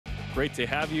Great to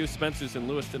have you. Spencer's in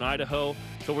Lewiston, Idaho.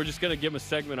 So we're just going to give him a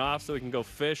segment off so we can go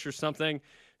fish or something.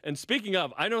 And speaking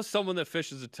of, I know someone that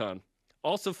fishes a ton.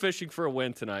 Also fishing for a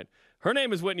win tonight. Her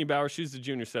name is Whitney Bauer. She's the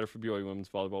junior setter for BYU Women's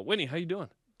Volleyball. Whitney, how you doing?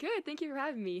 Good. Thank you for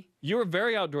having me. You were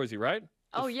very outdoorsy, right?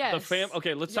 Yes.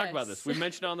 Okay, let's talk about this. We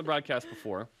mentioned it on the broadcast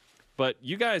before. But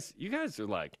you guys are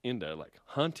like into like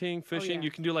hunting, fishing. yeah. You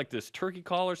can do like this turkey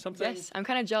call or something. Yes, I'm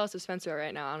kind of jealous of Spencer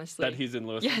right now, honestly. That he's in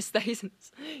Lewiston. Yes, that he's in.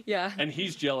 Yeah. And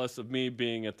he's jealous of me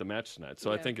being at the match tonight, so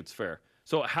I Yeah. think it's fair.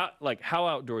 So how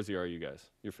outdoorsy are you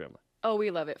guys, your family? Oh, we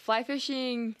love it. Fly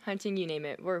fishing, hunting, you name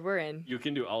it. We're in. You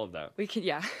can do all of that. We could,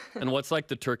 yeah. And what's like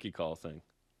the turkey call thing?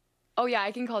 Oh yeah,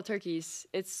 I can call turkeys.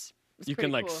 It's You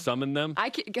can like cool. summon them. I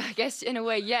guess in a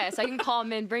way, yes. I can call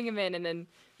them in, bring them in, and then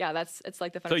yeah, it's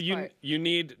like the funnest So part. you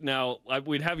need now.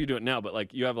 We'd have you do it now, but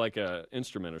like you have like a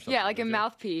instrument or something. Yeah, like a don't you?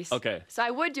 mouthpiece. Okay. So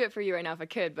I would do it for you right now if I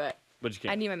could, but you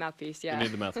can't. I need my mouthpiece. Yeah. You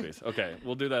need the mouthpiece. Okay,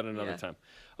 we'll do that another Yeah. time.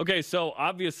 Okay, so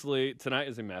obviously tonight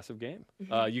is a massive game.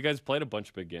 You guys played a bunch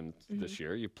of big games this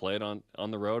year. You played on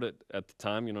the road at the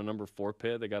time. You know, number 4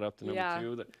 Pitt. They got up to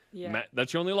number 2.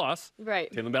 That's your only loss.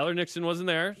 Right. Taylor Ballard-Nixon wasn't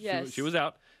there. Yes. She was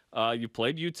out. You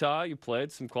played Utah. You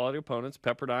played some quality opponents,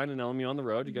 Pepperdine and LMU on the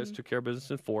road. You guys took care of business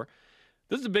in 4.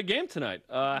 This is a big game tonight.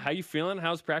 How you feeling?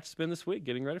 How's practice been this week?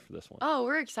 Getting ready for this one? Oh,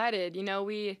 we're excited. You know,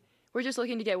 we're just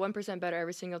looking to get 1% better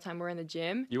every single time we're in the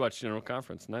gym. You watched General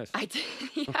Conference. Nice. I did.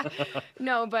 Yeah.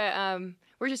 No, but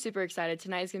we're just super excited.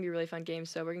 Tonight is going to be a really fun game,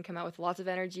 so we're going to come out with lots of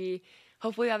energy.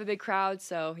 Hopefully we have a big crowd,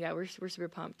 so yeah, we're super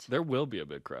pumped. There will be a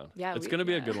big crowd. Yeah, it's going to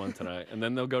be a good one tonight. And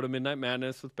then they'll go to Midnight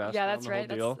Madness with basketball. Yeah, that's and the right.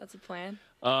 whole deal. That's a plan.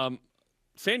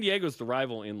 San Diego's the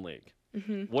rival in league.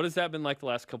 What has that been like the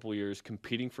last couple of years,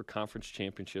 competing for conference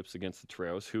championships against the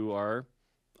Toreros, who are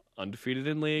undefeated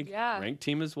in league, ranked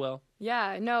team as well?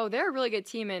 Yeah, no, they're a really good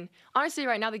team. And honestly,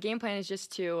 right now the game plan is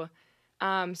just to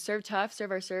serve tough, serve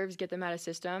our serves, get them out of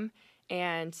system,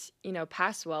 and, you know,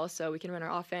 pass well so we can run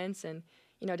our offense and,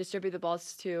 you know, distribute the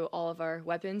balls to all of our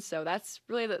weapons. So that's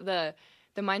really the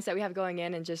mindset we have going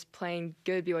in and just playing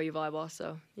good BYU volleyball.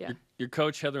 So, yeah. Your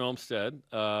coach, Heather Olmstead,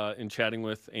 in chatting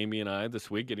with Amy and I this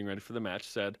week, getting ready for the match,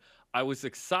 said, I was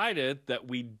excited that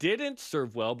we didn't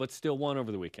serve well, but still won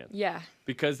over the weekend. Yeah.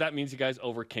 Because that means you guys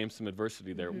overcame some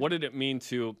adversity there. What did it mean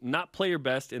to not play your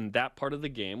best in that part of the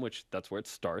game, which that's where it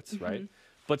starts, right?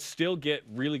 But still get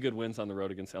really good wins on the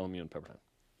road against LMU and Pepperdine?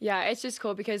 Yeah, it's just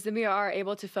cool because then we are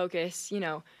able to focus, you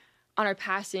know, on our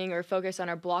passing or focus on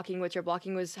our blocking, which our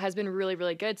blocking has been really,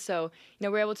 really good. So, you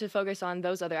know, we're able to focus on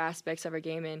those other aspects of our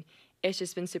game, and it's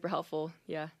just been super helpful.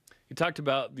 Yeah. You talked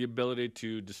about the ability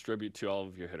to distribute to all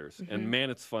of your hitters, and man,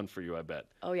 it's fun for you, I bet.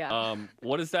 Oh, yeah.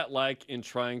 What is that like in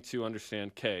trying to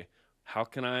understand, okay, how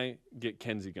can I get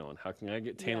Kenzie going? How can I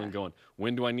get Taylor going?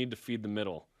 When do I need to feed the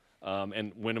middle?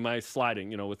 And when am I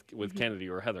sliding, you know, with Kennedy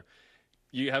or Heather?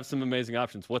 You have some amazing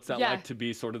options. What's that like to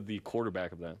be sort of the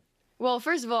quarterback of that? Well,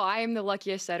 first of all, I am the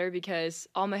luckiest setter because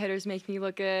all my hitters make me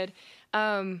look good.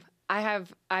 I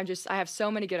have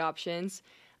so many good options.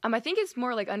 I think it's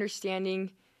more like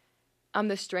understanding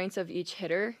the strengths of each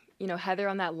hitter. You know, Heather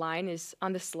on that line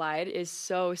on the slide is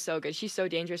so good. She's so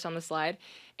dangerous on the slide,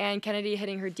 and Kennedy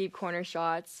hitting her deep corner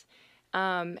shots,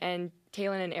 and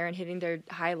Taylor and Aaron hitting their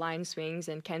high line swings,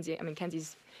 and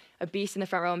Kenzie's a beast in the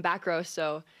front row and back row.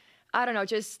 So I don't know,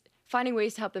 just finding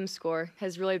ways to help them score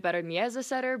has really bettered me as a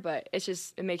setter, but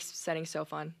it makes setting so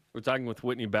fun. We're talking with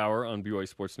Whitney Bauer on BYU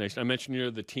Sports Nation. I mentioned you're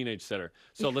the teenage setter.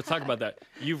 So let's talk about that.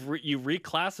 You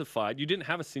reclassified. You didn't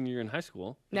have a senior year in high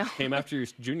school. No. You came after your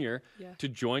junior to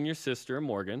join your sister,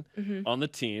 Morgan, on the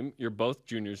team. You're both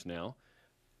juniors now.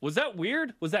 Was that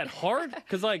weird? Was that hard?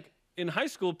 Because, like, in high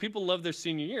school, people love their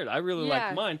senior year. I really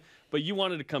liked mine. But you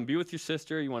wanted to come be with your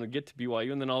sister. You want to get to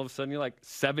BYU. And then all of a sudden, you're like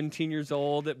 17 years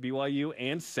old at BYU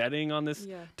and setting on this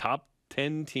top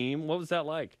 10 team. What was that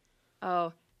like?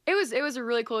 Oh, it was a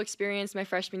really cool experience my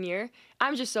freshman year.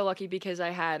 I'm just so lucky because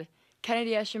I had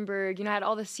Kennedy Eschenberg, you know, I had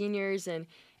all the seniors and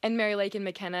Mary Lake and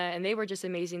McKenna, and they were just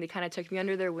amazing. They kind of took me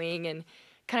under their wing and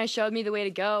kind of showed me the way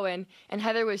to go. And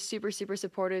Heather was super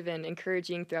supportive and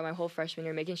encouraging throughout my whole freshman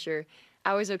year, making sure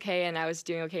I was okay and I was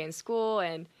doing okay in school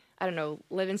and, I don't know,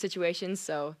 live-in situations.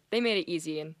 So they made it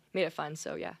easy and made it fun.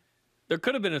 So, yeah. There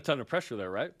could have been a ton of pressure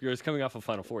there, right? You're just coming off a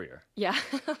Final Four year. Yeah.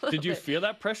 Did you feel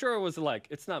that pressure, or was it like,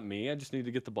 it's not me, I just need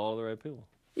to get the ball to the right people?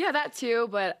 Yeah, that too,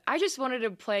 but I just wanted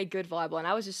to play good volleyball, and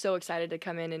I was just so excited to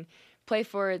come in and play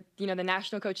for, you know, the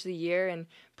National Coach of the Year and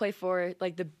play for,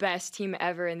 like, the best team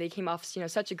ever, and they came off, you know,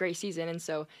 such a great season, and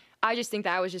so I just think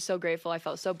that I was just so grateful. I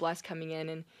felt so blessed coming in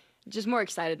and just more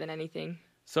excited than anything.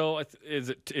 So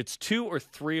it's 2 or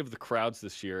 3 of the crowds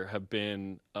this year have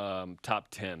been top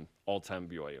 10 all-time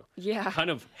BYU. Yeah. Kind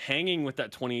of hanging with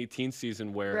that 2018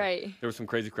 season where right. there were some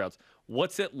crazy crowds.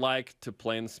 What's it like to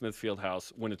play in the Smith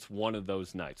Fieldhouse when it's one of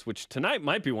those nights, which tonight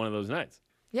might be one of those nights?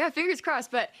 Yeah, fingers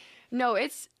crossed. But no,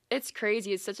 it's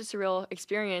crazy. It's such a surreal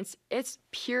experience. It's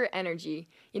pure energy,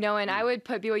 and I would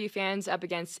put BYU fans up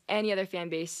against any other fan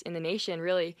base in the nation,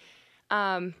 really.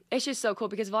 It's just so cool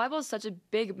because volleyball is such a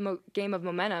big game of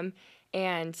momentum,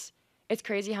 and it's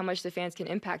crazy how much the fans can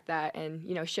impact that and,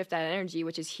 shift that energy,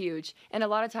 which is huge. And a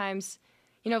lot of times,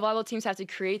 volleyball teams have to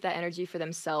create that energy for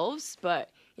themselves, but,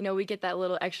 we get that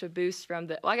little extra boost from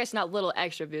I guess not little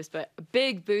extra boost, but a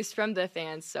big boost from the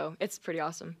fans. So it's pretty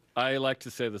awesome. I like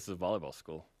to say this is a volleyball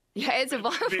school. Yeah, it's a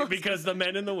volleyball because the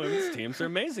men and the women's teams are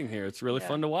amazing here. It's really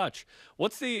fun to watch.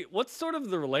 What's sort of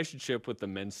the relationship with the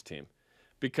men's team?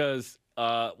 Because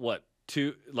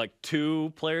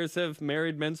two players have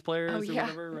married men's players or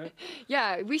whatever, right?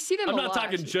 Yeah, we see them a lot. I'm not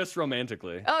talking just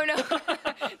romantically. Oh, no.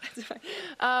 That's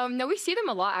fine. No, we see them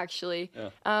a lot, actually.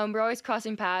 Yeah. We're always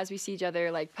crossing paths. We see each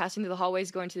other, passing through the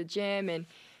hallways, going to the gym. And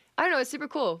I don't know, it's super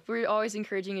cool. We're always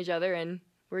encouraging each other, and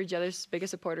we're each other's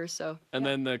biggest supporters. So. And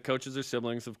then the coaches are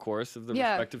siblings, of course, of the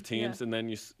respective teams. Yeah. And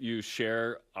then you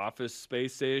share office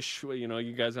space-ish.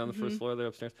 You guys are on the first floor, they're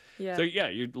upstairs. Yeah. So,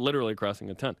 you're literally crossing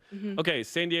a ton. Okay,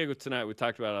 San Diego tonight, we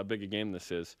talked about how big a game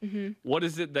this is. What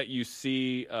is it that you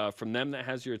see from them that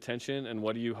has your attention, and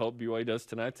what do you hope BYU does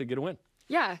tonight to get a win?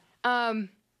 Yeah.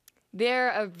 They're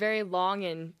a very long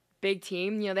and big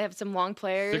team. They have some long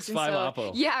players. 6'5"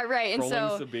 Oppo. Yeah, right. And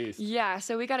Rolling's the beast. Yeah,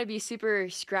 so we got to be super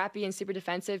scrappy and super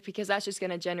defensive because that's just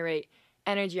going to generate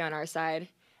energy on our side.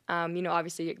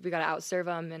 Obviously we got to outserve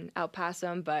them and outpass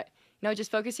them, but just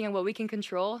focusing on what we can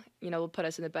control, will put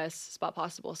us in the best spot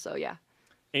possible. So yeah.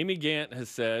 Amy Gant has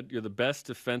said you're the best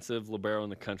defensive libero in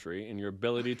the country, and your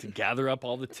ability to gather up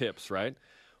all the tips, right?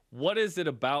 What is it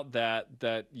about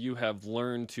that you have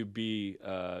learned to be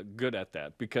good at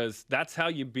that? Because that's how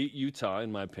you beat Utah, in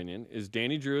my opinion, is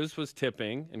Danny Drews was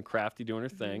tipping and Crafty doing her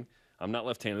thing. I'm not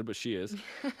left-handed, but she is.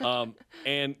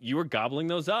 And you were gobbling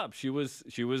those up. She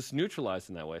was neutralized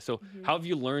in that way. So how have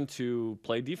you learned to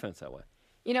play defense that way?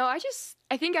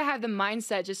 I think I have the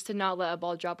mindset just to not let a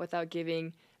ball drop without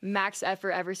giving max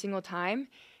effort every single time.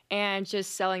 And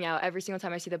just selling out every single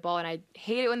time I see the ball. And I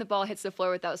hate it when the ball hits the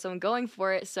floor without someone going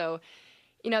for it. So,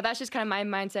 that's just kind of my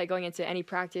mindset going into any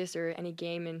practice or any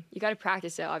game. And you got to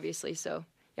practice it, obviously. So,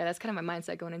 yeah, that's kind of my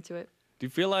mindset going into it. Do you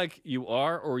feel like you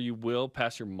are or you will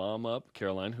pass your mom up,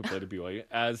 Caroline, who played at BYU,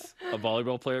 as a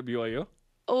volleyball player at BYU?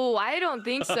 Oh, I don't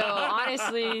think so.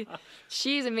 Honestly,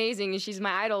 she's amazing and she's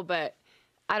my idol. But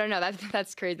I don't know.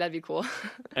 That's crazy. That'd be cool.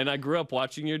 And I grew up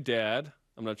watching your dad.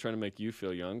 I'm not trying to make you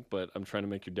feel young, but I'm trying to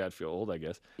make your dad feel old, I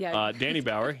guess. Yeah. Danny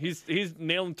Bauer, he's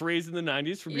nailing threes in the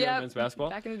 90s for BYU men's basketball.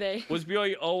 Back in the day. Was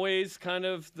BYU always kind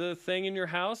of the thing in your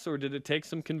house, or did it take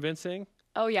some convincing?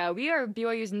 Oh, yeah. We are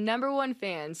BYU's #1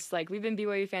 fans. We've been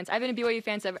BYU fans. I've been a BYU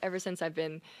fan ever since I've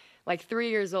been, 3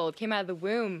 years old. Came out of the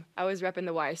womb. I was repping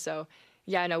the Y. So,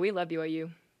 yeah, no, we love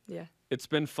BYU. Yeah. It's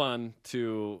been fun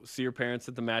to see your parents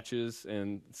at the matches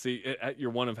and see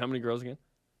you're one of how many girls again?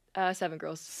 7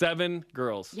 girls. 7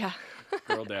 girls. Yeah.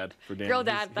 Girl dad for Danny. Girl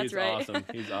dad, that's right. He's awesome.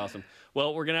 He's awesome.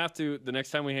 Well, we're going to have to, the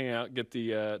next time we hang out, get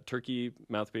the turkey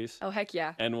mouthpiece. Oh, heck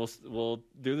yeah. And we'll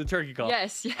do the turkey call.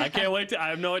 Yes. Yeah. I can't wait I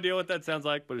have no idea what that sounds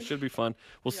like, but it should be fun.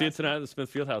 We'll see you tonight at the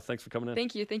Smith Fieldhouse. Thanks for coming in.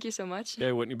 Thank you. Thank you so much.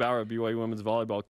 Okay, Whitney Bauer of BYU Women's Volleyball.